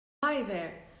Hi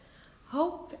there.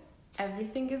 Hope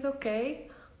everything is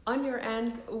okay on your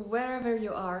end, wherever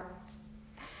you are.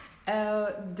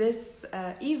 This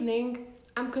evening,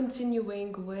 I'm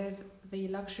continuing with the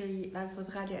luxury Life with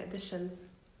Ghalia editions,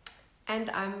 and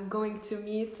I'm going to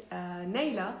meet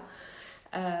Nayla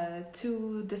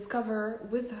to discover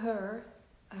with her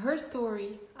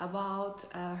story about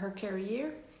her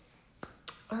career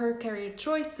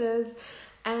choices,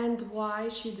 and why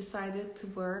she decided to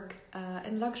work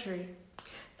in luxury.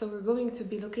 So we're going to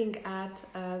be looking at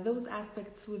those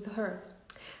aspects with her.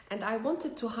 And I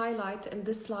wanted to highlight in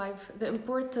this live the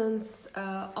importance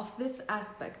of this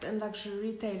aspect in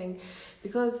luxury retailing,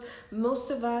 because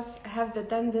most of us have the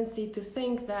tendency to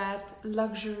think that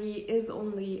luxury is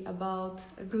only about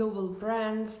global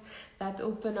brands that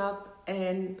open up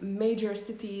in major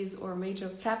cities or major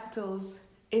capitals,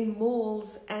 in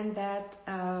malls, and that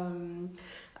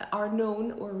are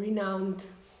known or renowned.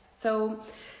 So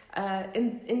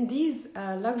in these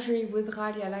luxury with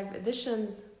Ghalia live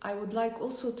editions, I would like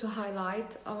also to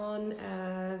highlight on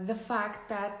the fact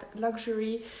that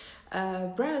luxury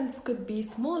brands could be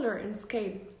smaller in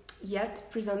scale, yet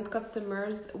present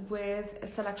customers with a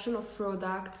selection of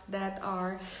products that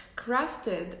are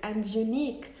crafted and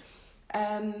unique.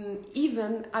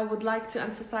 Even I would like to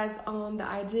emphasize on the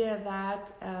idea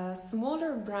that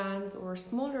smaller brands or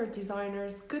smaller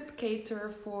designers could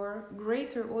cater for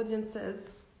greater audiences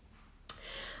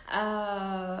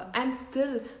and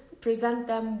still present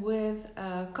them with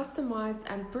customized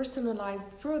and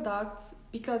personalized products,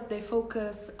 because they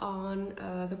focus on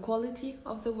the quality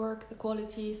of the work, the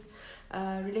qualities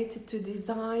related to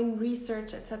design,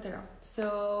 research, etc.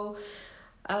 So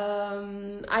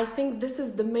I think this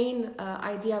is the main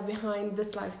idea behind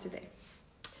this live today.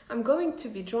 I'm going to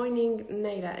be joining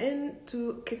Nayla in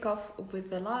to kick off with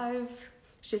the live.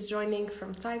 She's joining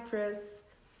from Cyprus.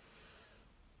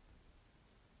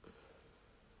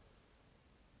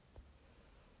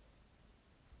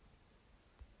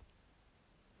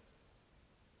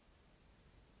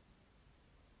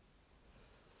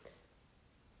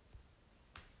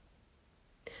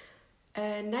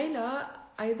 Nayla,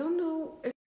 I don't know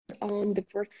if on the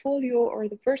portfolio or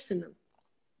the personal.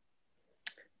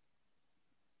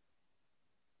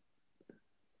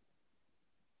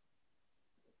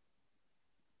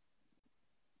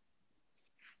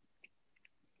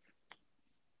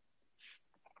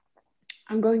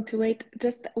 I'm going to wait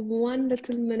just one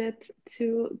little minute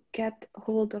to get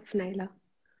hold of Nayla.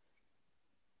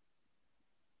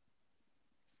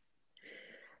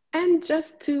 And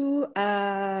just to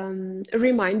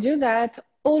remind you that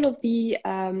all of the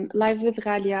Live with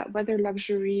Ghalia, whether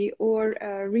luxury or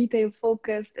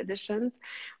retail-focused editions,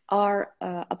 are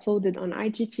uploaded on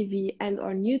IGTV and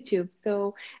on YouTube.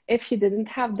 So if you didn't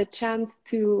have the chance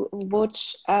to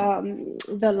watch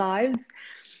the lives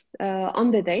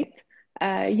on the date,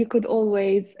 you could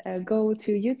always go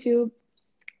to YouTube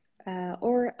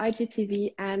or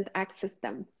IGTV and access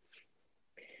them.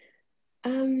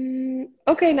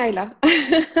 Okay, Nayla,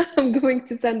 I'm going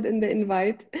to send in the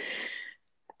invite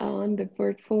on the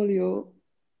portfolio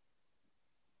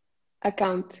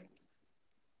account.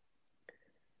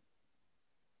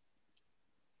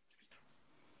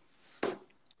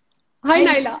 Hi,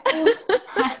 Nayla.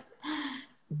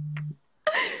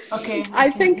 Okay.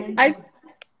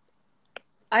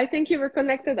 I think you were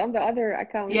connected on the other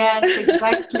account. Yes,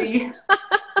 exactly.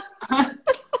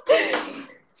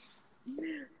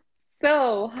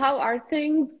 So, how are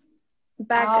things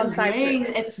back in Cyprus?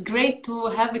 Great. It's great to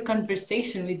have a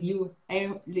conversation with you.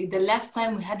 The last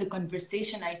time we had a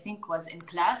conversation, I think, was in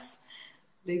class,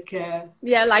 like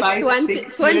yeah, like 20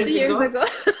 years ago.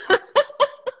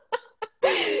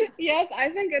 Yes, I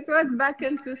think it was back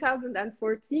in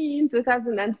 2014,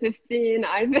 2015,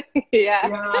 I think.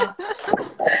 Yeah.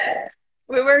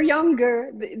 We were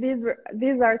younger.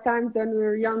 These are times when we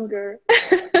were younger.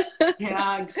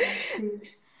 Yeah, exactly.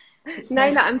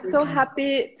 Nayla, I'm so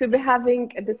happy to be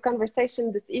having this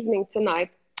conversation this evening tonight.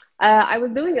 I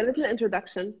was doing a little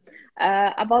introduction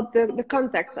about the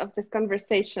context of this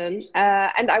conversation,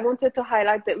 and I wanted to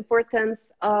highlight the importance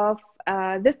of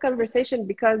this conversation,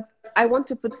 because I want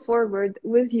to put forward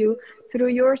with you, through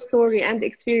your story and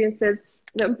experiences,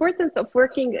 the importance of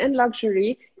working in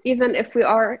luxury, even if we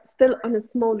are still on a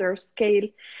smaller scale.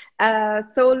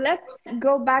 So let's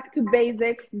go back to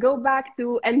basics, go back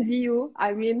to NDU,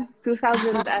 I mean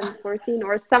 2014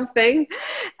 or something,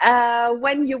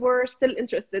 when you were still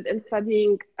interested in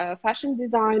studying fashion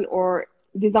design, or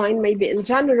design maybe in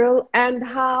general, and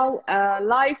how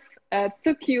life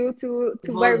took you to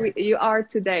where you are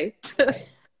today.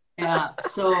 Yeah,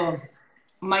 so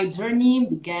my journey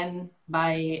began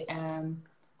by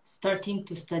starting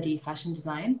to study fashion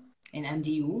design in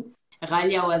NDU.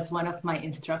 Ghalia was one of my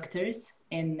instructors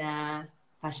in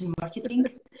fashion marketing.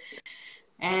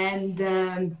 And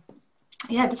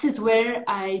yeah, this is where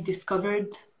I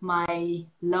discovered my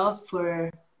love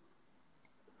for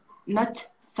not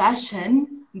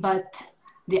fashion, but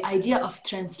the idea of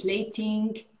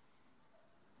translating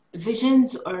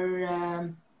visions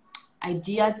or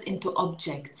ideas into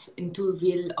objects, into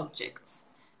real objects.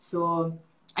 So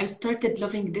I started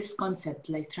loving this concept,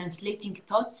 like translating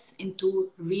thoughts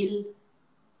into real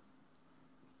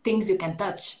things you can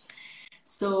touch.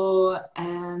 So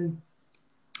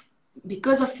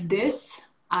because of this,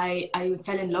 I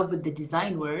fell in love with the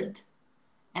design world,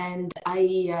 and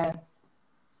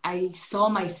I saw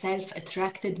myself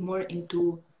attracted more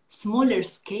into smaller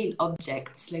scale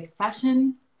objects. Like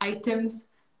fashion items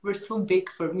were so big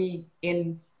for me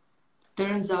in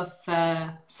terms of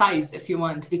size, if you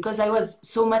want, because I was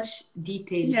so much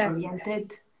detail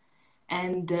oriented,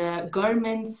 and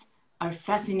garments are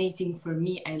fascinating for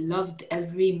me. I loved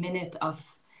every minute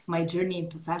of my journey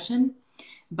into fashion,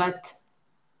 but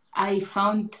I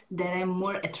found that I'm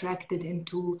more attracted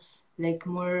into like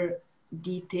more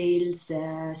details,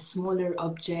 smaller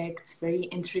objects, very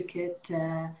intricate,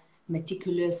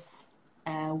 meticulous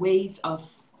ways of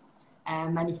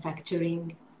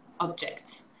manufacturing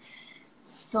objects.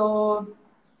 So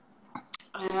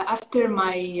after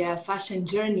my fashion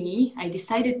journey, I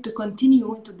decided to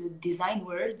continue into the design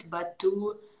world, but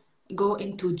to go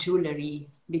into jewelry,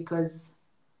 because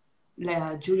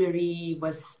jewelry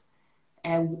was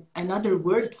another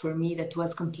world for me that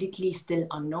was completely still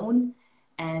unknown,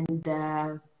 and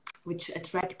which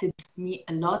attracted me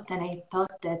a lot. And I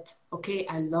thought that, okay,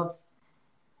 I love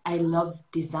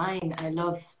design. I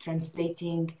love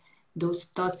translating those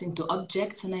thoughts into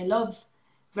objects, and I love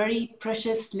very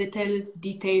precious little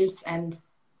details. And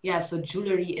yeah, so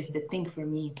jewelry is the thing for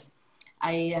me.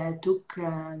 I took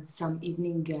some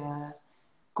evening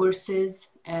courses,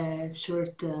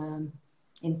 short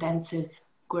intensive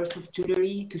course of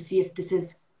jewelry, to see if this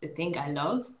is the thing I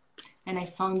love. And I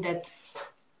found that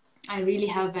I really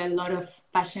have a lot of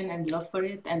passion and love for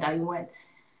it. And I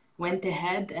went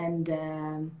ahead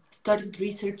and started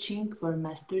researching for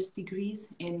master's degrees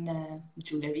in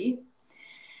jewelry.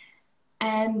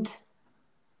 And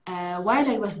while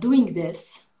I was doing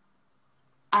this,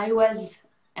 I was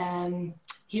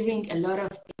hearing a lot of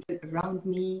people around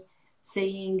me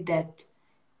saying that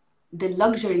the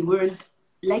luxury world,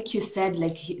 like you said,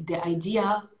 like the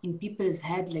idea in people's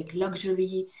head, like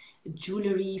luxury,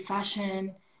 jewelry,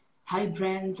 fashion, high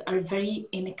brands are very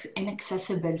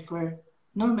inaccessible for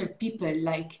normal people.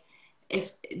 Like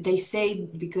if they say,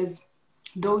 because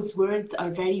those words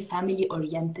are very family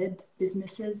oriented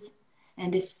businesses,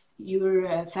 and if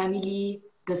your family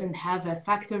doesn't have a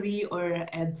factory or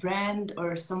a brand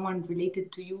or someone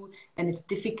related to you, then it's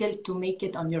difficult to make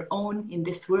it on your own in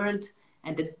this world,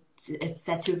 and it's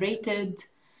saturated.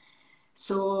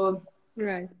 So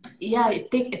Right. yeah,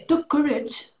 it took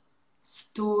courage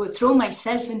to throw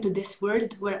myself into this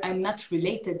world where I'm not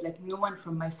related, like no one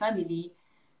from my family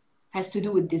has to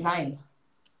do with design.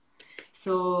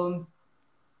 So,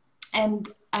 and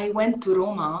I went to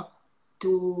Roma,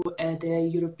 to the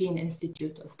European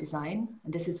Institute of Design.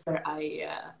 And this is where I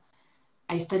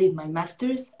studied my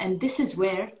master's. And this is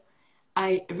where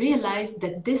I realized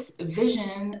that this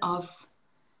vision of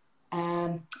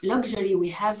luxury we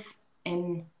have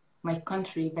in my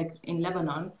country, back in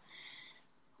Lebanon,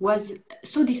 was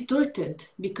so distorted,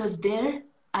 because there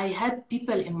I had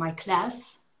people in my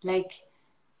class, like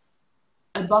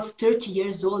above 30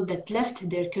 years old, that left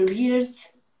their careers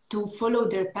to follow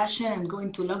their passion and go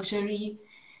into luxury.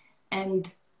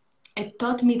 And it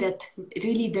taught me that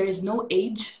really there is no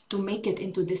age to make it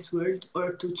into this world,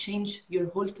 or to change your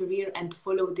whole career and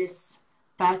follow this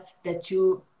path that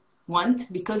you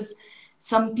want. Because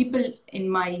some people in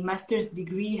my master's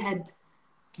degree had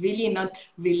really not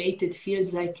related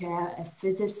fields, like a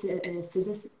physician.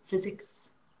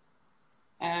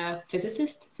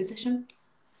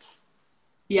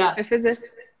 Yeah. A physics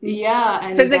Yeah,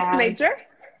 and physics major?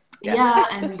 yeah,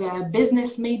 and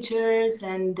business majors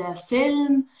and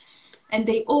film, and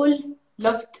they all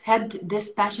had this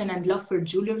passion and love for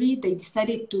jewelry. They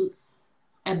decided to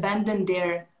abandon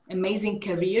their amazing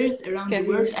careers around the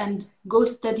world and go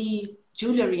study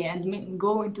jewelry and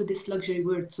go into this luxury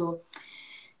world. So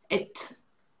it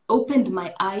opened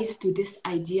my eyes to this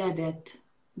idea that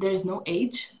there's no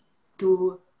age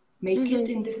to make it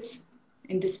in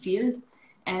this field,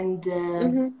 and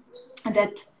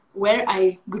that where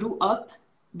I grew up,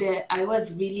 I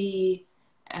was really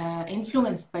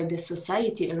influenced by the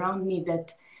society around me,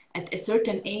 that at a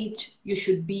certain age, you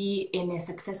should be in a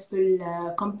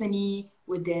successful company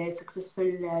with a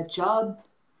successful job.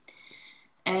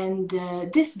 And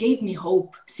this gave me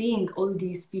hope, seeing all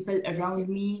these people around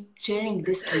me sharing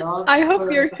this love for. I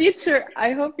hope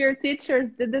your teachers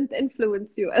didn't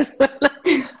influence you as well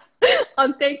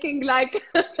on taking like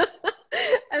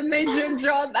a major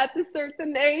job at a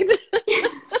certain age.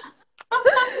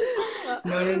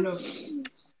 No, no, no.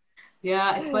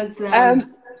 Yeah, it was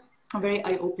Um, very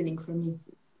eye-opening for me.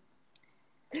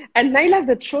 and Naila,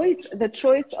 the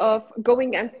choice of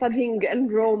going and studying in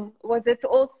Rome, was it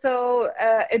also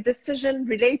a decision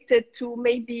related to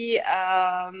maybe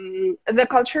the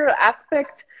cultural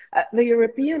aspect, the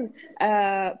European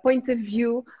point of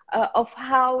view of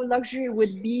how luxury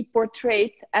would be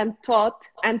portrayed and taught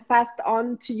and passed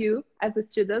on to you as a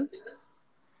student?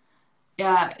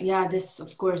 Yeah, this,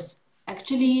 of course.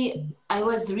 Actually, I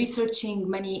was researching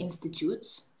many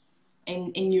institutes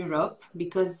in Europe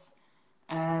because,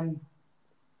 um,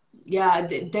 yeah,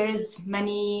 there is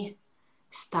many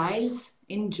styles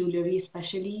in jewelry,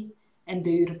 especially, and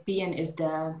the European is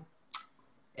the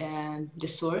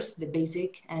source, the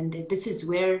basic, and this is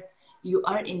where you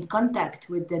are in contact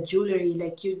with the jewelry.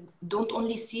 Like, you don't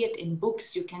only see it in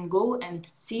books, you can go and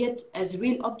see it as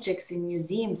real objects in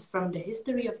museums, from the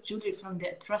history of jewelry, from the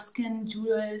Etruscan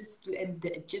jewels and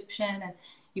the Egyptian, and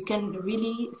you can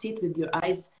really see it with your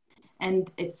eyes,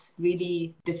 and it's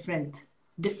really different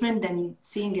than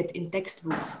seeing it in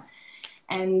textbooks.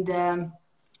 And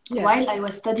Yeah. while I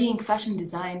was studying fashion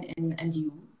design in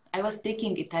NDU, I was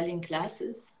taking Italian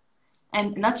classes,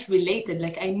 and not related.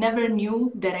 Like, I never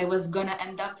knew that I was gonna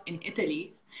end up in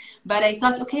Italy, but I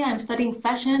thought, okay, I'm studying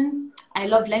fashion. I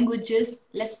love languages.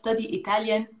 Let's study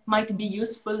Italian. Might be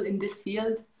useful in this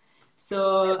field.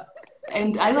 So,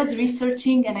 and I was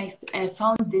researching, and I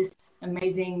found this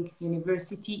amazing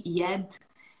university,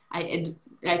 IED.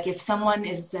 Like, if someone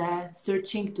is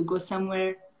searching to go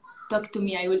somewhere, talk to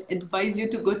me. I will advise you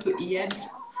to go to IED.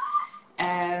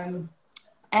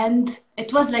 And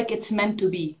it was like it's meant to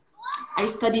be. I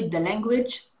studied the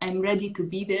language. I'm ready to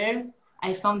be there.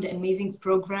 I found the amazing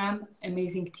program,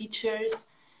 amazing teachers.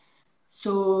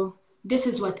 So this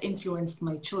is what influenced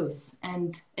my choice.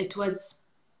 And it was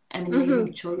an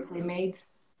amazing choice I made.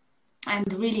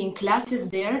 And really, in classes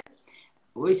there,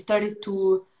 we started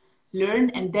to learn,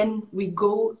 and then we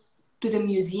go to the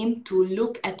museum to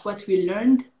look at what we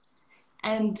learned.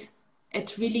 And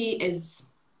it really is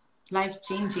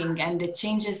life-changing, and it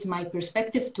changes my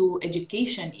perspective to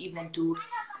education, even to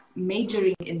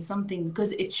majoring in something,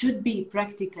 because it should be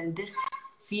practical. This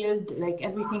field, like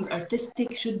everything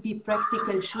artistic, should be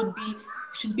practical, should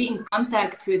be in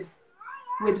contact with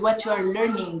what you are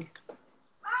learning,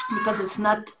 because it's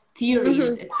not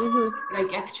theories, it's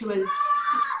like actual.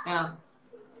 Yeah.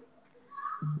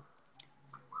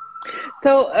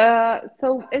 So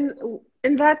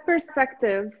in that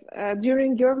perspective,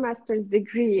 during your master's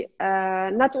degree,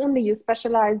 not only you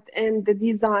specialized in the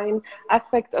design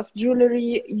aspect of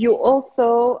jewelry, you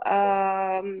also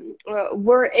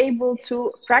were able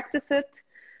to practice it,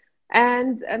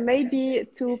 and maybe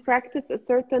to practice a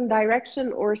certain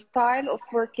direction or style of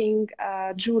working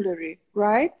jewelry,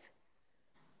 right?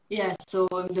 Yeah, so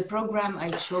the program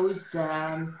I chose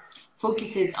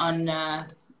focuses on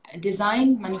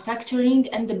design, manufacturing,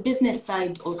 and the business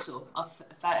side also of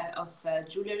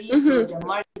jewelry. So the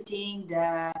marketing,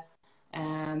 the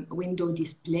window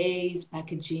displays,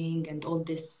 packaging, and all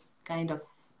this kind of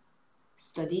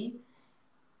study.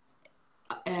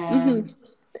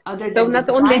 Other So than the not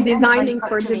only design and designing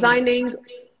for manufacturing. designing,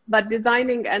 but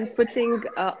designing and putting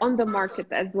on the market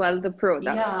as well the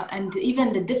product. Yeah, and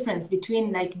even the difference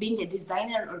between like being a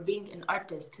designer or being an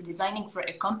artist, designing for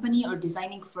a company or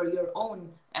designing for your own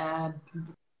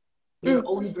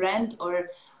brand, or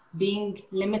being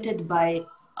limited by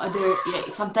other. Yeah,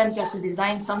 sometimes you have to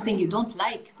design something you don't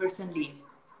like personally,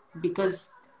 because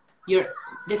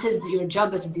this is your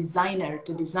job as a designer,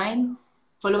 to design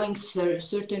following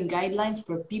certain guidelines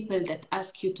for people that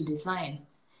ask you to design.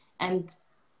 And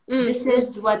this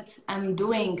is what I'm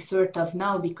doing sort of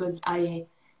now, because I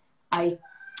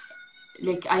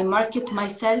market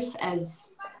myself as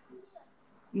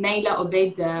Nayla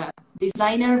Obeid, the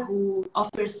designer who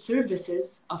offers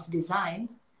services of design,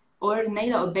 or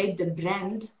Nayla Obeid, the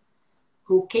brand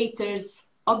who caters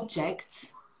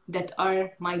objects that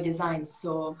are my designs.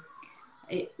 So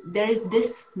there is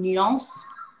this nuance,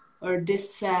 or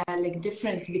this like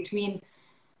difference between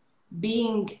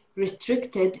being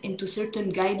restricted into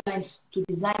certain guidelines to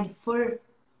design for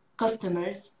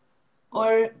customers,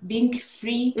 or being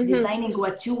free, designing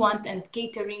what you want and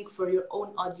catering for your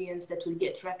own audience that will be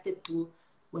attracted to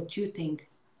what you think.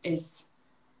 is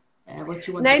what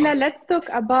you want to Naila, offer. let's talk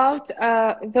about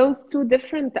those two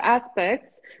different aspects,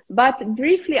 but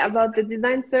briefly about the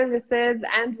design services,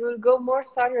 and we'll go more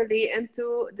thoroughly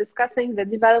into discussing the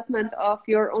development of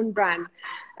your own brand.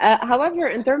 However,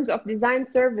 in terms of design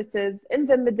services in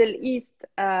the Middle East,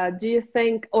 do you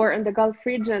think, or in the Gulf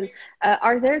region,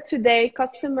 are there today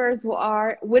customers who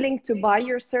are willing to buy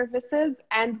your services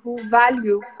and who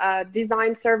value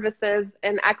design services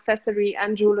in accessory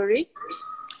and jewelry?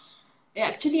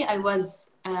 Actually, I was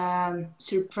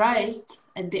surprised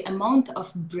at the amount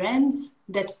of brands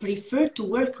that prefer to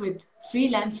work with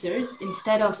freelancers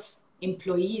instead of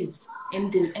employees in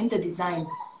the design,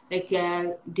 like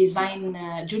design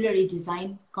jewelry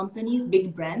design companies,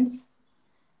 big brands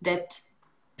that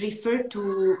prefer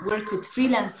to work with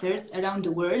freelancers around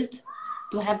the world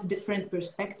to have different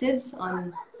perspectives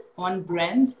on one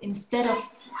brand instead of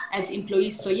as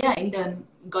employees. So yeah, in the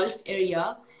Gulf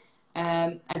area,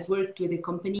 I've worked with a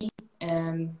company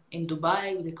in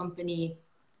Dubai, with a company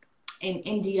in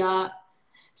India.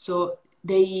 So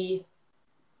they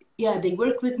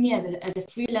work with me as a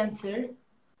freelancer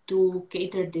to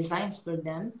cater designs for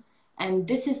them. And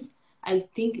this is, I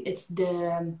think it's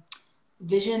the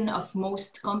vision of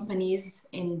most companies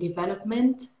in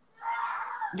development.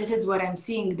 This is what I'm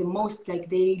seeing the most, like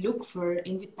they look for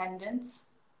independence,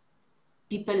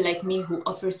 people like me who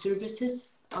offer services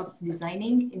of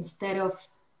designing instead of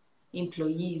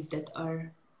employees that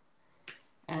are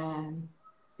um,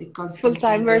 Full constantly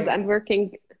timers there. and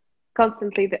working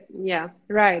constantly. Yeah,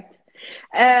 right.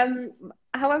 Um,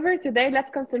 However, today let's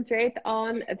concentrate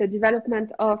on the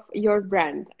development of your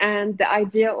brand and the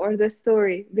idea or the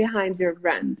story behind your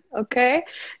brand. Okay,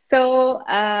 so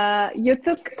you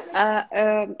took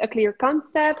a clear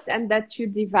concept and that you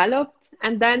developed,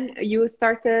 and then you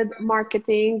started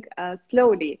marketing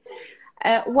slowly.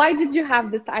 Why did you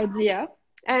have this idea,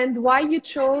 and why you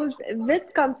chose this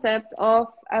concept of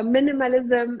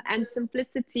minimalism and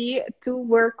simplicity to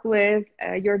work with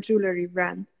your jewelry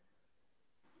brand?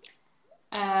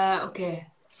 Okay,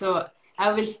 so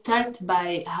I will start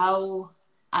by how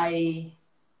I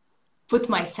put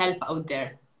myself out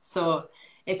there. So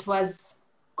it was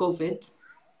COVID.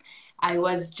 I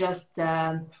was just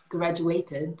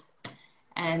graduated,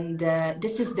 and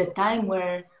this is the time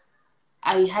where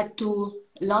I had to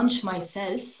launch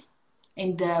myself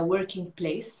in the working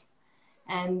place.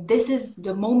 And this is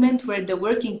the moment where the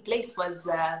working place was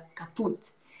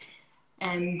kaput.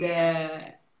 And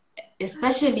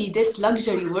especially this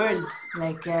luxury world,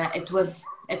 like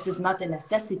it is not a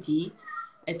necessity.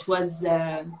 It was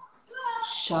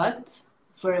shut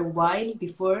for a while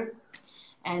before.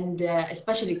 And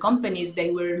especially companies,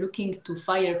 they were looking to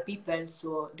fire people.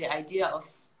 So the idea of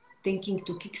thinking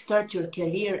to kickstart your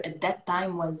career at that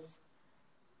time was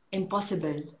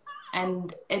impossible.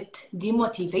 And it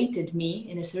demotivated me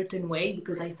in a certain way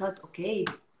because I thought, okay,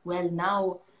 well,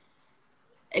 now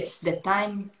it's the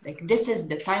time, like, this is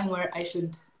the time where I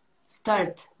should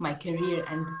start my career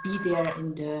and be there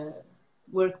in the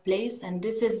workplace. And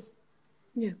this is,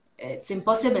 Yeah. it's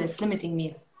impossible, it's limiting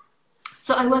me.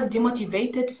 So I was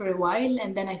demotivated for a while,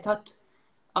 and then I thought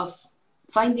of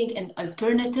finding an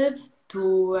alternative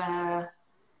to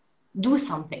do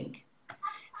something.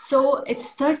 So it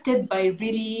started by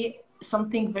really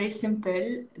something very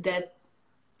simple, that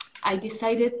I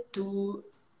decided to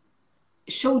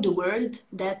show the world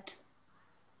that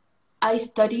I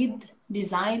studied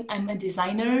design, I'm a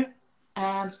designer,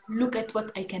 look at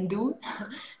what I can do.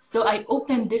 So I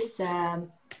opened this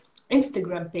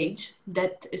Instagram page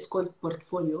that is called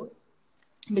Portfolio,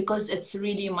 because it's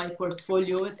really my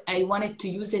portfolio. I wanted to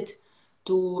use it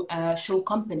to show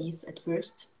companies at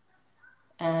first,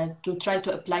 to try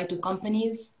to apply to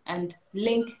companies and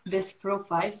link this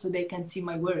profile so they can see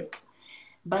my work.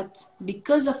 But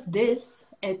because of this,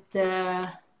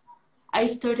 I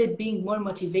started being more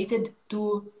motivated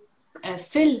to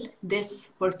fill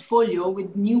this portfolio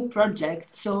with new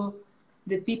projects so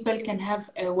the people can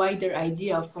have a wider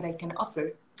idea of what I can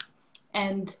offer.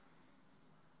 And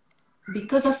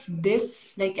because of this,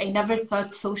 like, I never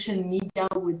thought social media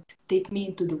would take me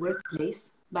into the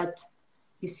workplace, but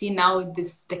you see now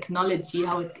this technology,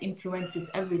 how it influences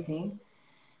everything.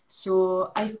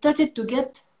 So I started to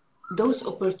get those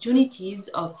opportunities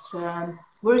of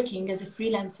working as a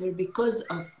freelancer because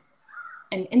of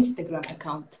an Instagram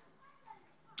account.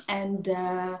 And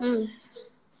Mm.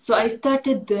 so I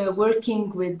started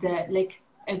working with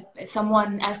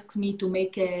someone asked me to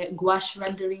make a gouache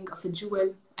rendering of a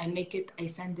jewel. I make it, I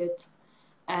send it.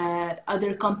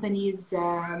 Other companies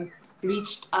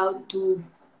reached out to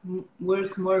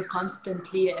work more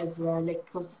constantly as a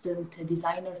constant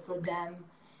designer for them.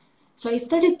 So I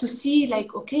started to see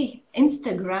like, okay,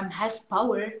 Instagram has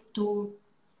power to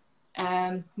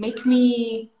make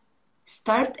me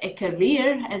start a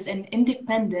career as an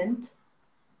independent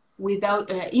without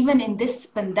even in this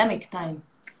pandemic time.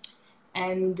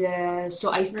 And so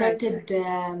I Right.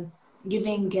 started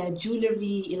giving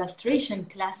jewelry illustration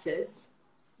classes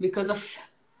because of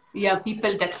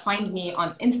people that find me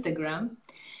on Instagram.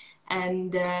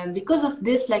 And because of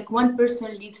this, like one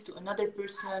person leads to another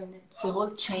person, it's a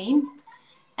whole chain.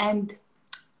 And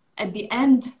at the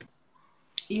end,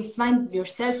 you find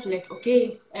yourself like,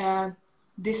 okay,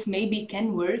 this maybe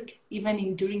can work even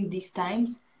in during these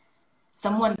times.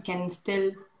 Someone can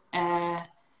still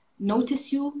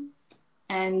notice you,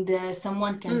 and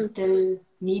someone can Mm. still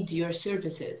need your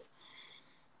services.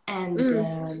 And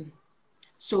Mm.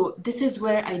 so this is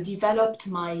where I developed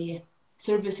my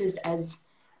services as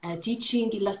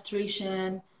teaching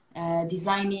illustration,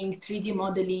 designing, 3D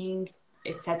modeling,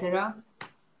 etc.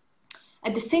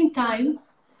 At the same time,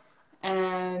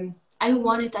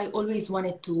 I always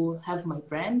wanted to have my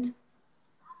brand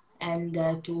and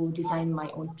to design my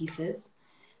own pieces.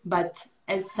 But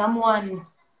as someone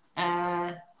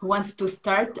who wants to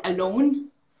start alone,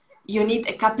 you need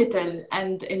a capital,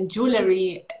 and in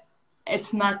jewelry,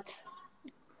 it's not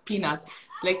peanuts.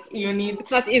 Like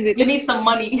It's not easy. you need some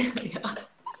money. Yeah.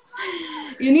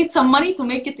 You need some money to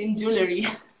make it in jewelry.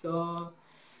 So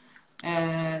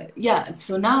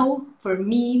so now for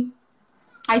me,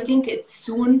 I think it's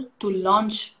soon to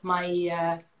launch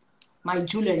my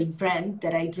jewelry brand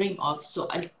that I dream of. So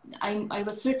I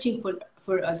was searching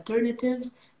for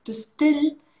alternatives to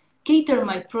still cater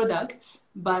my products,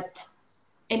 but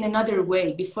in another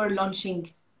way before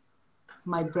launching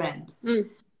my brand. Mm.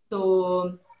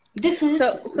 So this is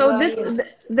So why,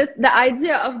 this the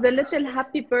idea of the little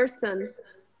happy person.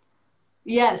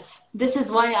 yes, this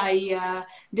is why I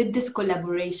did this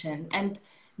collaboration. And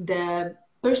the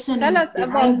Tell person us behind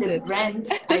about the it. brand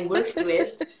I worked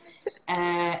with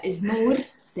is Noor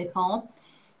Stepan,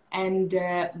 and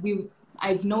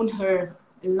I've known her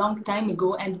a long time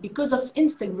ago, and because of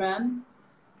Instagram,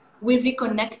 we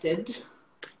reconnected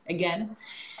again.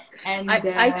 And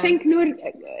I think Noor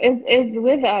is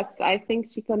with us. I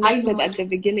think she hi connected Noor, at the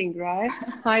beginning, right?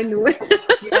 Hi, Noor.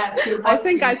 yeah, if you're I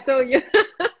think watching. I saw you.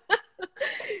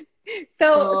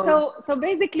 So, So so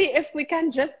basically, if we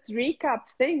can just recap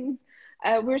things,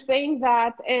 we're saying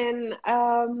that in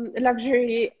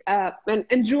luxury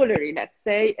in jewelry, let's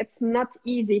say, it's not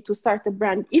easy to start a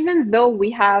brand, even though we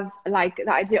have like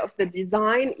the idea of the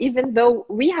design, even though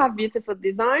we have beautiful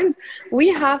designs, we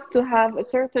have to have a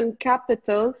certain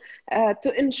capital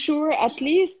to ensure at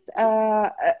least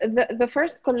the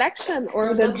first collection or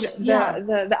production, yeah,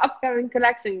 the upcoming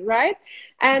collection, right?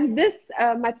 And this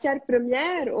matière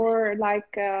première or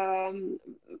like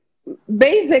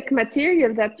basic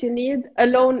material that you need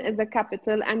alone is a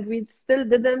capital, and we still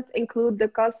didn't include the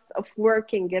cost of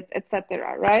working it,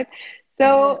 etc. Right?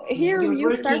 So exactly. here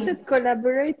you started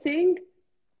collaborating.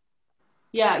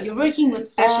 Yeah, you're working with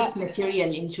Uh, precious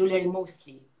material in jewelry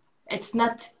mostly. It's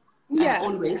not yeah.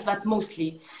 always, but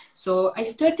mostly. So I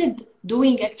started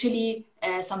doing actually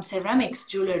some ceramics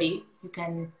jewelry. You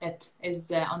can, that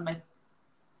is on my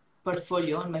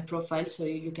portfolio, on my profile, so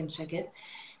you can check it.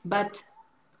 But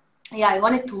yeah, I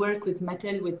wanted to work with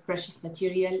metal, with precious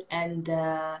material, and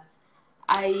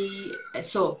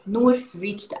so Noor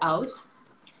reached out,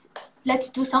 let's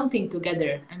do something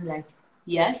together. I'm like,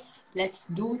 yes, let's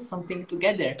do something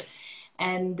together.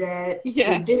 And so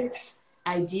Yeah. this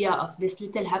idea of this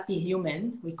little happy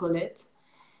human, we call it,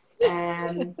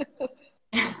 um,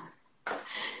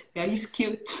 yeah, he's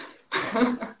cute.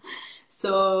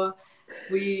 so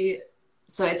we,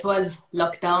 so it was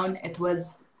lockdown. It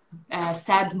was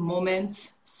sad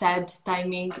moments, sad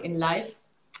timing in life.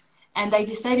 And I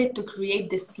decided to create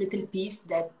this little piece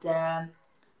that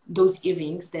those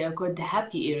earrings, they are called the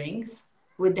happy earrings,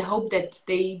 with the hope that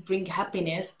they bring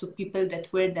happiness to people that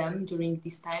wear them during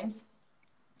these times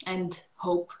and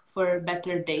hope for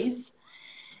better days.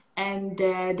 And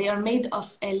they are made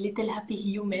of a little happy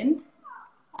human.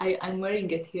 I'm wearing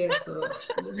it here, so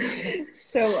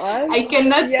Show us. I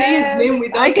cannot say his Yes, name I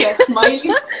without can.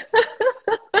 smiling.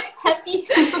 Happy.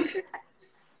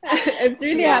 It's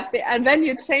really Yeah. happy. And then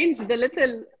you change the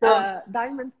little So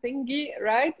diamond thingy,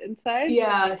 right, inside.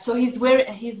 yeah, so he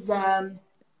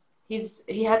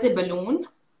has a balloon,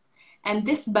 and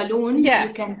this balloon Yeah.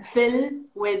 you can fill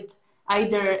with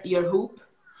either your hoop,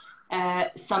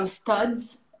 some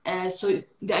studs. So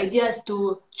the idea is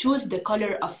to choose the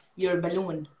color of your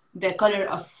balloon, the color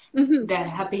of Hmm. the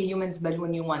happy humans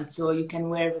balloon you want. So you can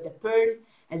wear with a pearl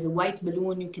as a white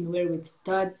balloon. You can wear with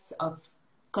studs of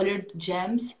colored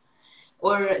gems.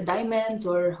 or diamonds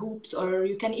or hoops, or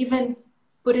you can even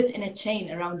put it in a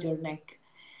chain around your neck.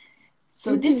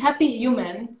 So this happy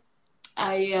human,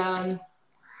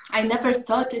 I never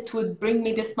thought it would bring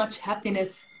me this much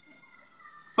happiness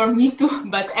for me too,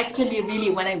 but actually really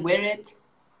when I wear it,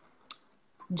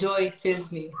 joy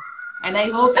fills me. And I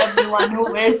hope everyone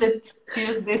who wears it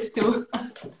feels this too.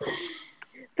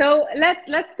 So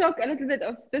let's talk a little bit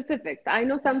of specifics. I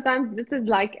know sometimes this is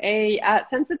like a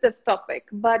sensitive topic,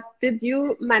 but did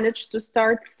you manage to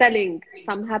start selling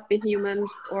some happy humans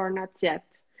or not yet?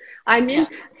 I Yeah. mean,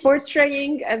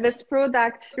 portraying this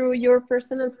product through your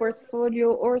personal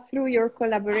portfolio or through your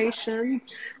collaborations,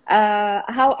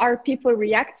 how are people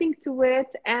reacting to it?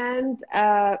 And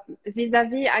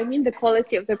vis-a-vis, I mean, the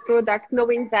quality of the product,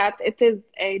 knowing that it is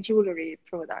a jewelry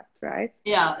product, right?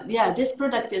 Yeah, this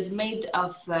product is made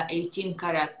of 18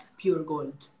 karat pure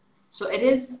gold. So it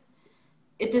is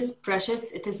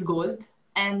precious, it is gold,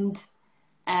 and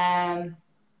um,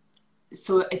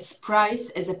 so its price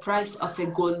is a price of a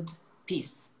gold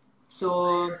piece.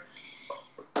 So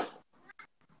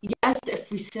yes,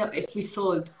 if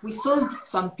we sold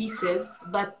some pieces,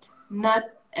 but not.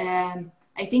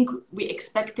 I think we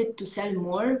expected to sell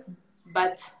more,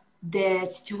 but the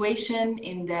situation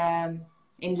in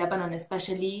Lebanon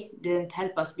especially didn't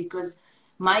help us because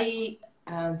my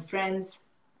friends,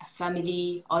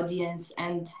 family, audience,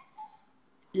 and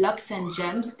Lux and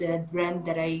Gems, the brand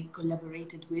that I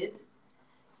collaborated with,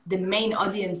 the main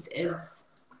audience is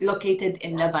located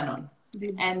in Lebanon.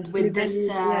 And with this,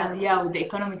 Lebanese, yeah. with the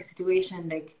economic situation,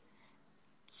 like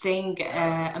saying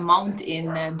amount in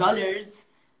dollars,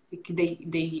 like,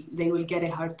 they will get a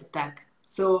heart attack.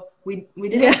 So we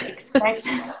didn't Yeah, expect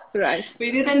right.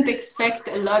 we didn't expect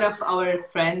a lot of our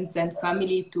friends and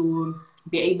family to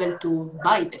be able to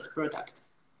buy this product,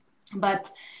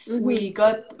 but Mm-hmm.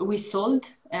 we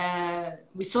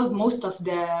sold most of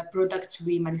the products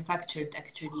we manufactured.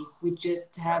 Actually, we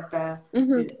just have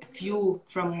Mm-hmm. a few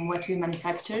from what we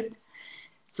manufactured,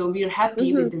 so we're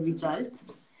happy with Mm-hmm. the result.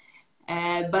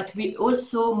 But we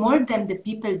also, more than the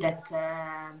people that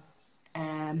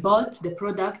bought the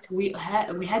product, we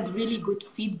had really good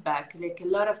feedback. Like a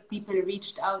lot of people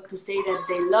reached out to say that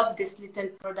they love this little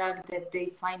product, that they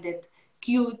find it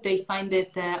cute, they find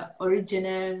it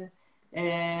original,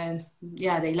 and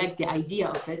yeah, they like the idea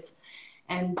of it.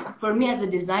 And for me as a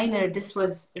designer, this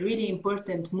was really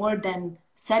important, more than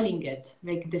selling it.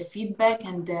 Like the feedback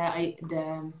and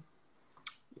the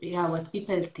yeah, what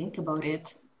people think about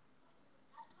it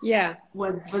Yeah.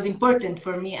 was important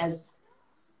for me as,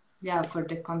 yeah, for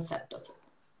the concept of it.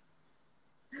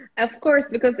 Of course,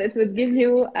 because it would give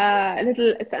you a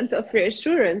little sense of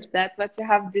reassurance that what you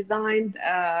have designed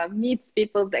meets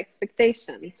people's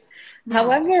expectations. Yeah,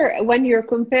 However, when you're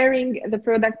comparing the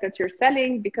product that you're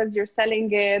selling, because you're selling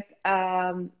it,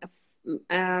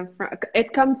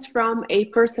 it comes from a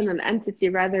personal entity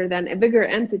rather than a bigger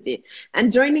entity.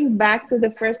 And joining back to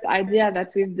the first idea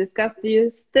that we've discussed, do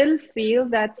you still feel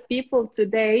that people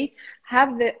today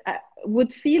have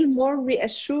would feel more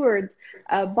reassured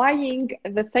buying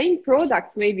the same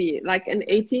product, maybe like an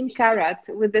 18 karat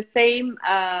with the same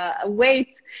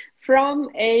weight from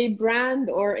a brand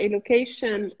or a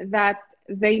location that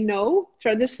they know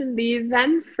traditionally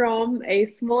than from a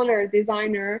smaller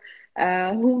designer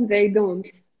whom they don't?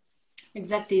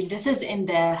 exactly. This is in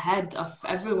the head of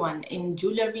everyone in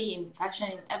jewelry, in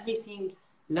fashion, in everything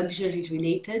luxury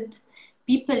related.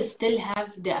 People still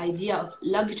have the idea of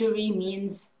luxury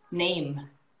means name,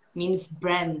 means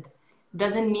brand,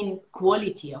 doesn't mean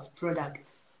quality of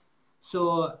product.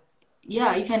 So,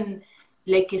 yeah, even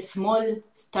like a small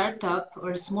startup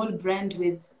or a small brand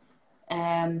with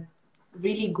um,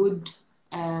 really good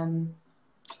um,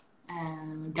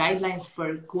 guidelines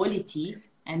for quality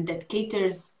and that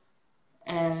caters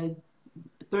uh,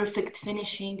 perfect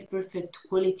finishing, perfect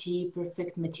quality,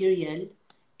 perfect material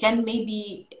can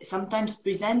maybe sometimes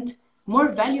present more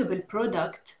valuable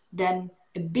product than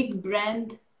a big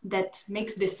brand that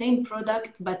makes the same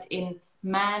product but in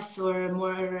mass or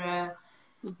more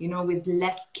with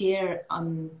less care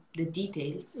on the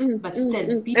details. Mm, But mm, still,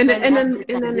 mm. people have this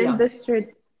In an idea, industry.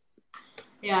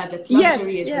 yeah, that Yes,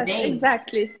 luxury is a yes, name.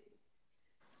 exactly.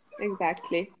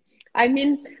 Exactly. I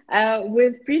mean,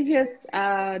 with previous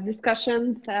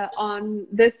discussions on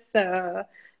this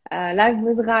live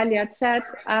with Ghalia chat,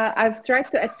 I've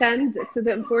tried to attend to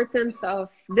the importance of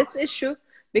this issue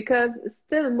because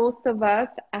still most of us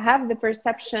have the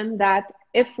perception that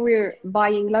if we're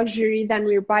buying luxury, then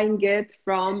we're buying it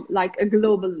from like a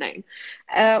global name.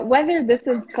 Whether this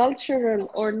is cultural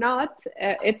or not,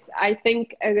 it's, I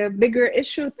think, a bigger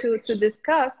issue to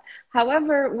discuss.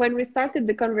 However, when we started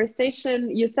the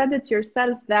conversation, you said it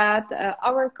yourself that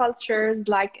our cultures,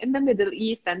 like in the Middle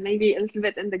East and maybe a little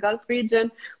bit in the Gulf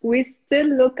region, we still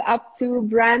look up to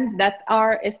brands that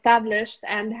are established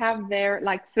and have their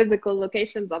like physical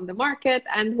locations on the market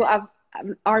and who have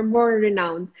are more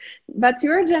renowned. But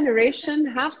your generation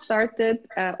have started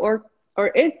or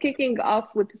is kicking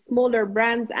off with smaller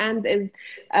brands and is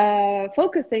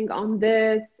focusing on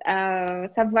this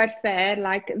savoir-faire,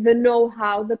 like the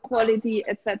know-how, the quality,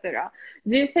 etc.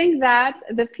 Do you think that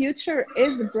the future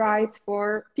is bright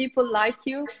for people like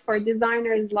you, for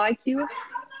designers like you?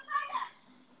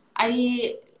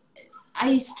 I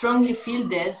I strongly feel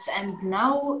this, and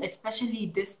now,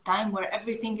 especially this time where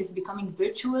everything is becoming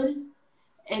virtual,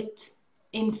 it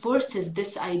enforces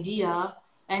this idea,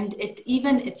 and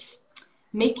it's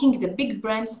making the big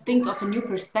brands think of a new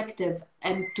perspective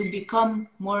and to become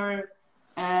more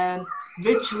uh,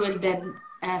 virtual than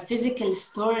physical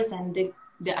stores, and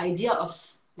the idea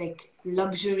of like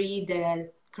luxury, the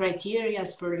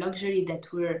criterias for luxury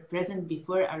that were present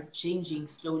before are changing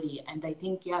slowly. And I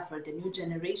think, yeah, for the new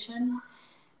generation,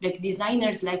 like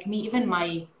designers like me, even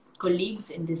my colleagues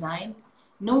in design,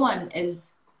 no one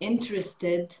is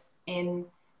interested in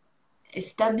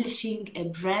establishing a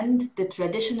brand the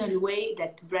traditional way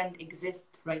that brand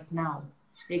exists right now.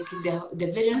 Like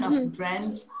the vision of Mhm.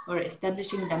 brands or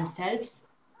establishing themselves,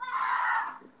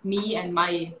 me and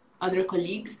my other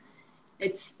colleagues,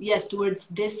 it's yes towards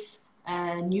this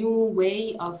new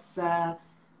way of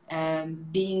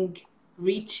being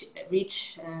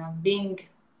being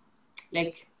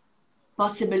like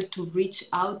possible to reach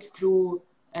out through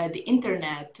the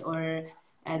internet or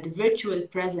the virtual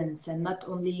presence, and not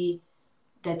only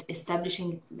that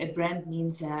establishing a brand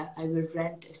means I will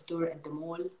rent a store at the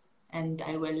mall and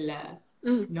I will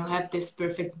Mm. have this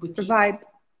perfect boutique. Provide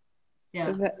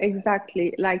Yeah.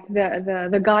 exactly like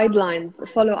the guidelines,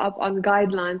 follow up on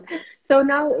guidelines. So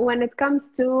now when it comes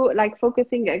to like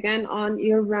focusing again on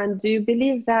your brand, do you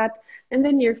believe that in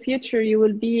the near future you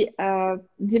will be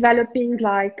developing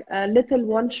like little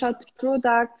one-shot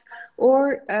products, or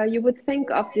you would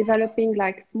think of developing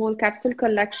like small capsule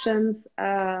collections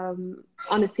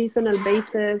on a seasonal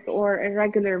basis or a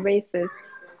regular basis?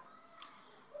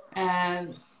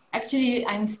 Um, Actually,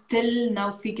 I'm still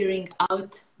now figuring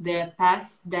out the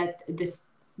path that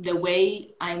the way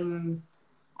I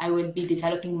will be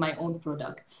developing my own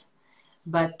products.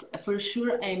 But for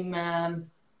sure,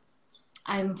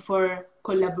 I'm for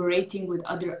collaborating with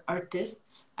other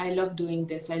artists. I love doing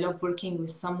this. I love working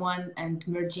with someone and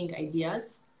merging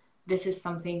ideas. This is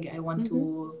something I want Hmm.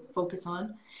 to focus on,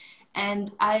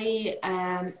 and I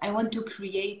want to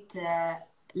create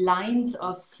lines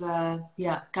of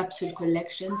capsule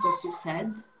collections, as you said,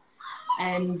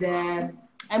 and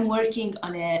I'm working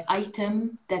on an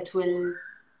item that will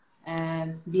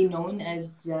be known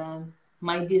as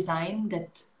my design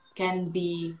that can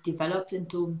be developed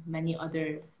into many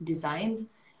other designs.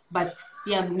 But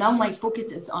yeah, now my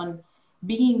focus is on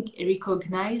being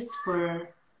recognized for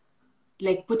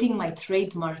like putting my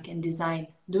trademark in design,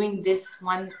 doing this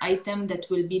one item that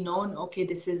will be known. Okay,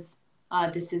 this is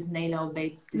Nayla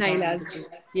Obeid's design. Nailas. This is,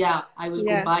 yeah, I will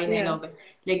go Yeah, buy yeah. Nayla Obeid.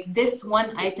 Like this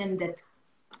one item that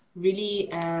really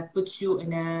puts you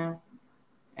in a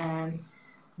um,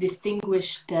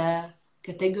 distinguished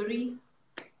category.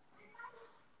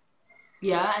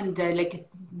 Yeah, and like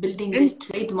building this And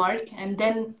trademark and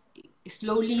then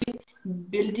slowly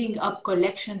building up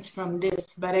collections from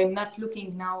this. But I'm not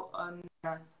looking now on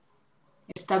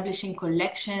establishing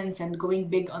collections and going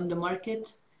big on the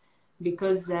market,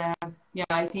 because yeah,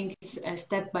 I think it's a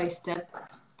step by step,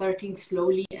 starting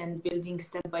slowly and building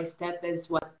step by step is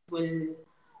what will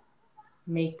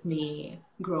make me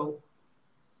grow.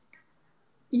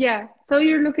 yeah, so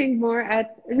you're looking more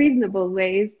at reasonable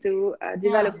ways to Yeah,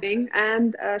 developing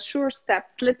and sure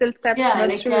steps, little steps, yeah, but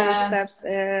like surer steps.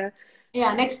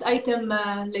 yeah, next item,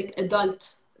 like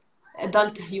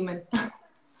adult human. So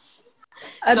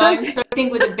Adult, I'm starting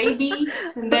with the baby,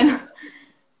 and then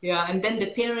yeah, and then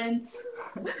the parents,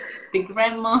 the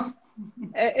grandma.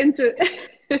 inter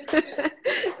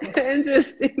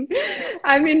interesting.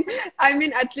 I mean,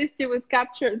 at least you would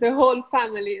capture the whole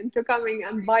family into coming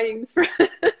and buying.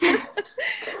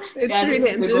 It's Yeah, this really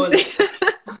is the goal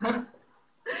interesting.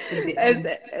 at the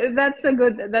end. That's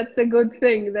a good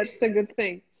thing. That's a good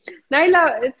thing.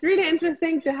 Naila, it's really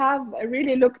interesting to have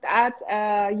really looked at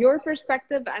your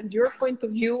perspective and your point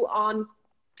of view on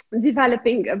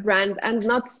developing a brand and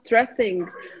not stressing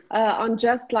on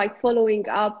just like following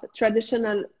up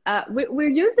traditional. We're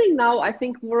using now, I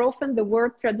think, more often the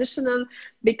word traditional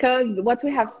because what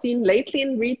we have seen lately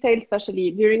in retail,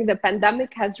 especially during the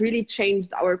pandemic, has really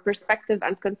changed our perspective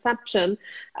and conception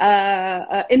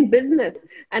in business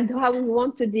and how we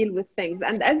want to deal with things.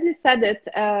 And as you said it,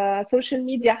 social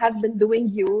media has been doing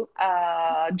you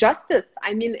justice.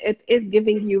 I mean, it is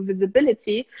giving you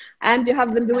visibility, and you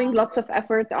have been doing lots of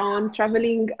effort on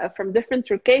traveling from different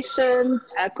locations,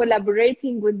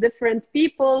 collaborating with different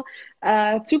people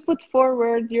to put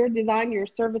forward your design, your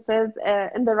services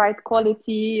in the right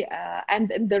quality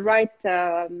and in the right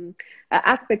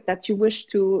aspect that you wish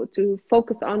to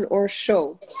focus on or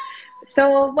show.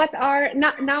 So what are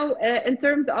now in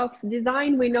terms of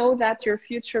design, we know that your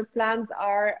future plans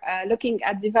are looking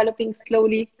at developing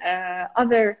slowly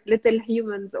other little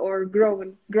humans or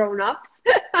grown ups.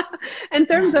 In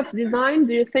terms of design,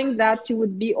 do you think that you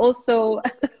would be also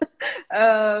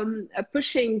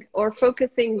pushing or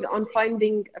focusing on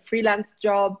finding a freelance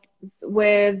job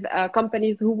with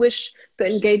companies who wish to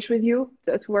engage with you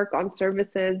to work on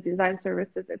services, design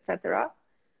services, etc.?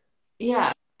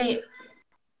 Yeah,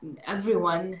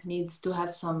 everyone needs to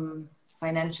have some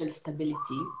financial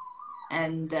stability,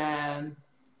 and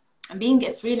being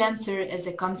a freelancer is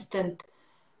a constant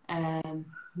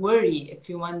worry, if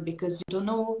you want, because you don't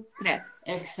know Yes.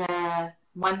 if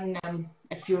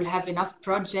you'll have enough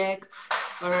projects,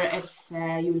 or if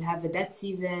you'll have a dead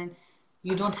season.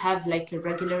 You don't have like a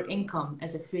regular income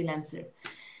as a freelancer.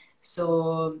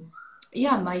 So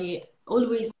yeah, my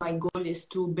goal is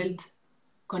to build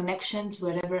connections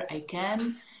wherever I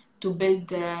can, to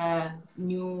build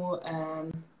new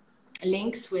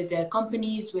links with the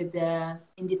companies, with the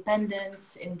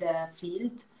independents in the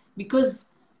field, because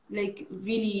like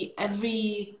really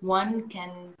everyone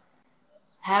can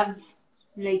have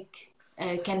like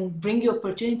can bring you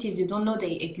opportunities you don't know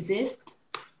they exist.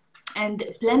 And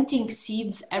planting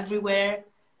seeds everywhere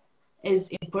is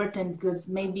important, because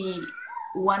maybe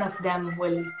one of them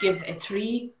will give a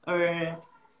tree. Or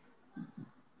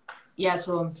yeah,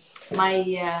 so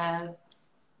my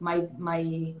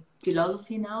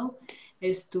philosophy now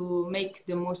is to make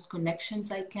the most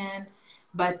connections I can,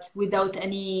 but without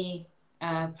any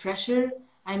pressure.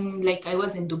 I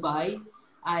was in Dubai.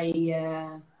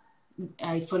 I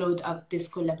followed up this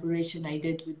collaboration I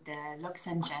did with the Lux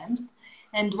and Gems.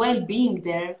 And while being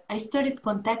there, I started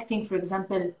contacting, for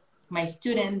example, my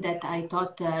student that I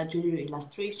taught jewelry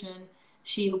illustration.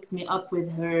 She hooked me up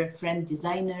with her friend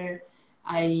designer.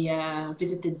 I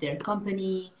visited their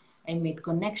company. I made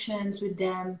connections with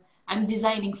them. I'm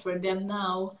designing for them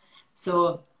now.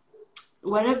 So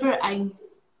wherever I'm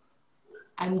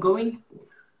going,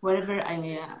 wherever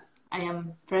I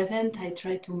am present, I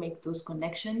try to make those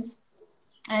connections.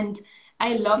 And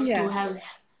I love to Yeah. have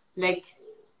like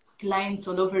clients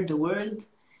all over the world.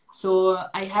 So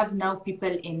I have now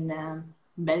people in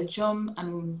Belgium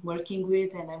I'm working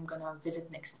with, and I'm gonna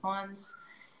visit next month.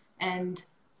 And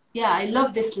yeah, I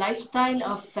love this lifestyle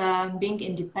of being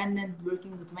independent,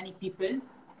 working with many people.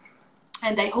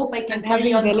 And I hope I can And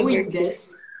carry having on the doing liberty.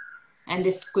 this, and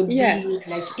it could Yes. be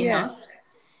like Yes. enough.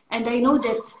 And I know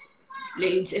that,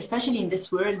 like, especially in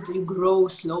this world, you grow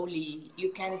slowly.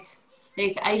 You can't,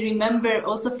 like, I remember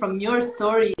also from your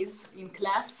stories in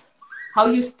class how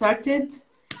you started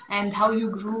and how you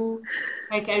grew.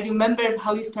 Like, I remember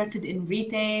how you started in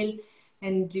retail,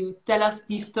 and you tell us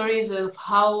these stories of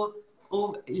how,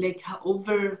 how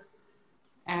overwhelmed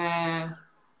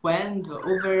or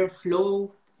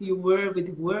overflow you were with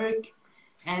work.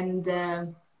 And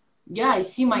yeah, I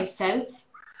see myself,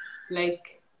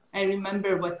 like, I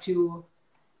remember what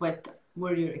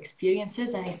were your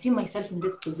experiences, and I see myself in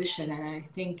this position, and I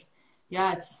think,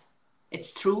 yeah,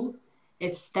 it's true.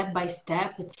 It's step by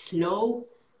step, it's slow,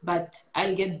 but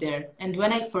I'll get there. And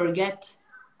when I forget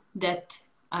that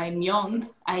I'm young,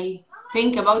 I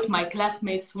think about my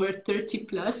classmates who are 30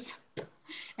 plus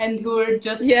and who are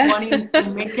just Yeah. wanting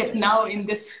to make it now in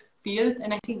this field.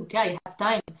 And I think, okay, I have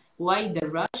time. Why the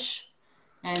rush?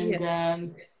 And Yes.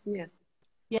 Yes.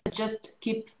 yeah, just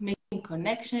keep making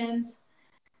connections.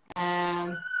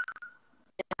 Um,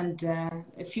 and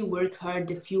if you work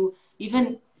hard, if you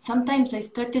even sometimes I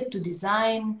started to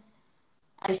design,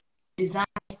 I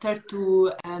start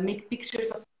to make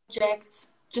pictures of objects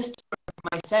just for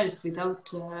myself without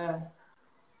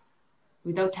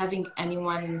having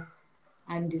anyone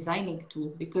I'm designing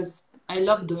to, because I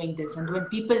love doing this. And when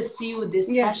people see you this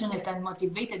Yes. passionate and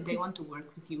motivated, they want to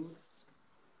work with you.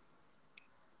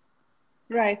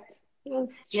 Right. Well,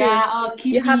 it's true. Yeah, oh,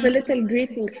 You have a Kibi. little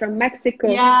greeting from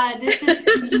Mexico. Yeah, this is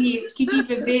Kibi, Kibi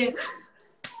bebe.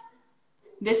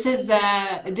 This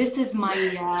is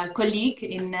my colleague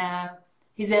in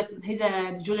he's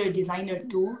a jewelry designer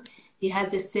too. He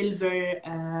has a silver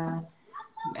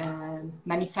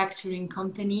manufacturing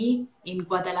company in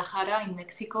Guadalajara in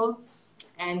Mexico,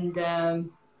 and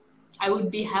I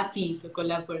would be happy to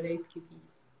collaborate with you.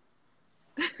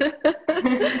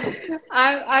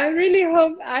 I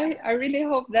really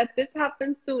hope that this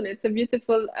happens soon. It's a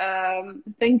beautiful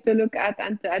thing to look at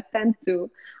and to attend to.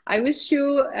 I wish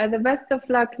you the best of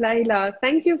luck, Layla.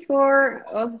 Thank you for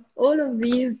all of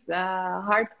these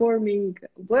heartwarming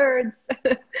words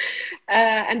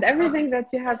and everything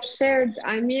that you have shared.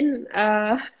 I mean,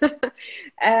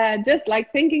 just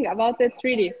like thinking about it,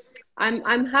 really.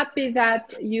 I'm happy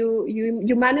that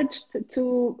you managed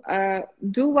to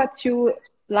do what you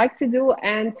like to do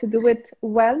and to do it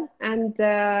well, and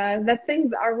that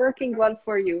things are working well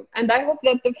for you. And I hope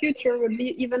that the future will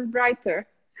be even brighter.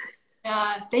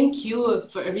 Thank you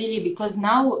for really, because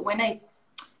now when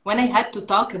I had to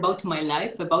talk about my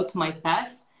life, about my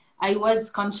past, I was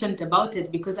conscious about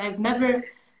it because I've never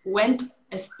went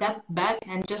a step back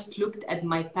and just looked at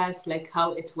my past, like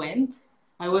how it went.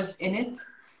 I was in it.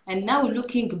 And now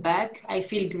looking back, I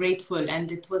feel grateful,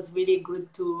 and it was really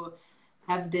good to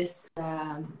have this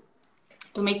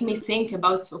to make me think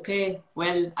about, okay,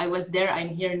 well, I was there, I'm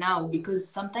here now, because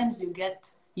sometimes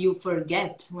you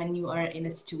forget when you are in a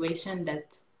situation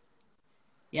that,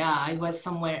 yeah, I was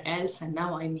somewhere else and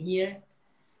now I'm here,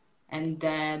 and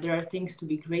there are things to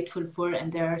be grateful for,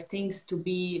 and there are things to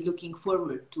be looking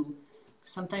forward to.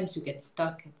 Sometimes you get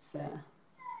stuck. It's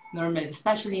normal,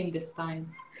 especially in this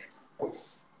time.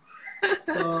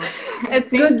 So it's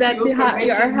good that you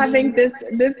are having me...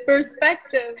 this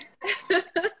perspective.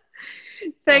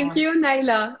 Thank you,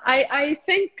 Nayla. I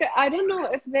think, I don't know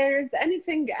if there is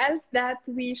anything else that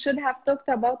we should have talked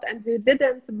about and we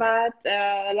didn't, but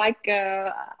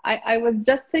I was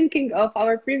just thinking of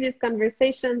our previous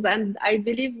conversations, and I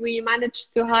believe we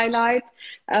managed to highlight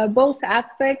both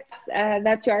aspects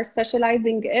that you are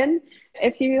specializing in.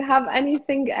 If you have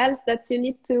anything else that you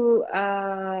need to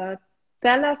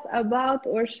tell us about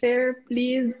or share,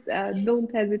 please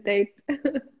don't hesitate.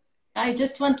 I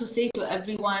just want to say to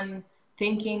everyone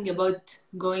thinking about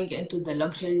going into the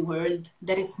luxury world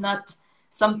that it's not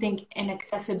something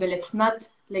inaccessible. It's not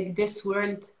like this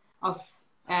world of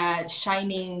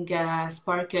shining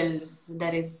sparkles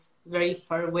that is very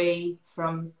far away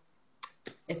from.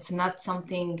 It's not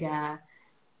something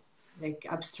like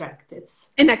abstract.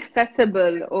 It's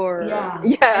inaccessible, or yeah.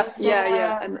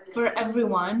 For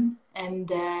everyone,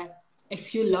 and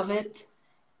if you love it,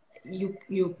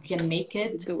 you can make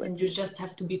it, and you just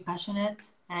have to be passionate,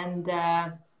 and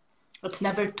it's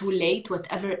never too late,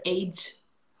 whatever age.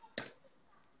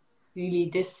 Really,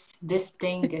 this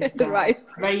thing is right.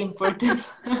 very important.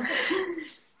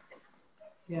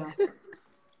 Yeah.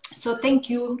 So thank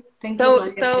you. So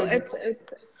it's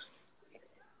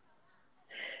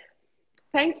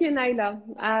thank you, Nayla.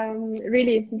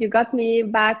 Really, you got me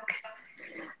back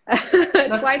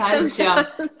quite some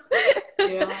time.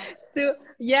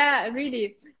 Yeah,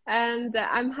 really. And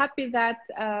I'm happy that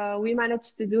we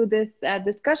managed to do this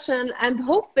discussion, and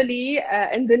hopefully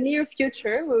in the near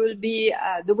future we will be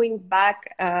doing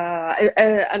back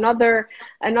another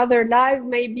live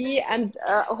maybe, and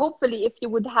hopefully if you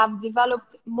would have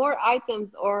developed more items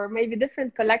or maybe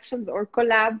different collections or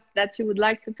collabs that you would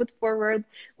like to put forward,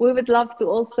 we would love to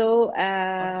also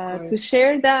to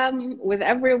share them with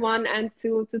everyone and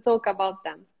to talk about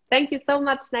them. Thank you so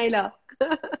much, Nayla.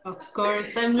 Of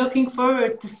course, I'm looking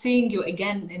forward to seeing you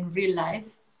again in real life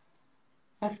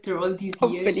after all these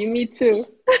years. Hopefully, me too.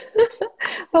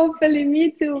 Hopefully,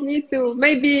 me too.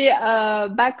 Maybe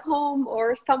back home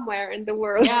or somewhere in the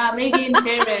world. Yeah, maybe in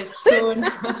Paris soon.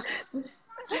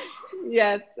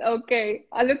 Yes, okay.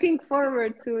 I'm looking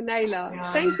forward to, Nayla.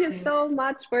 Yeah, thank you so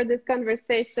much for this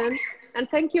conversation. And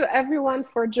thank you everyone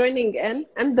for joining in.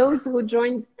 And those who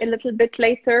joined a little bit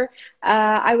later,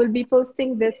 I will be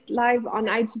posting this live on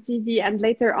IGTV and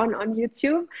later on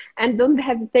YouTube. And don't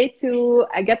hesitate to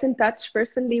get in touch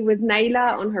personally with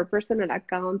Nayla on her personal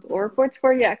account or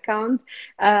portfolio account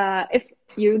if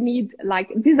you need like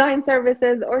design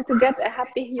services or to get a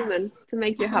happy human to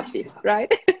make you happy,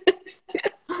 right?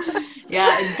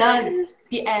 Yeah, it does.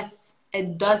 PS,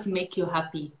 it does make you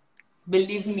happy.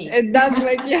 Believe me. It does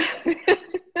make you happy.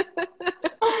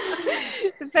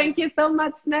 Thank you so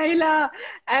much, Nayla.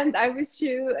 And I wish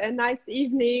you a nice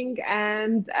evening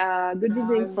and good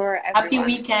evening for everyone. Happy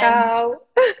weekend. Ciao.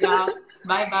 Yeah.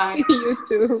 Bye-bye. You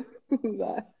too.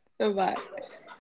 Bye. Bye.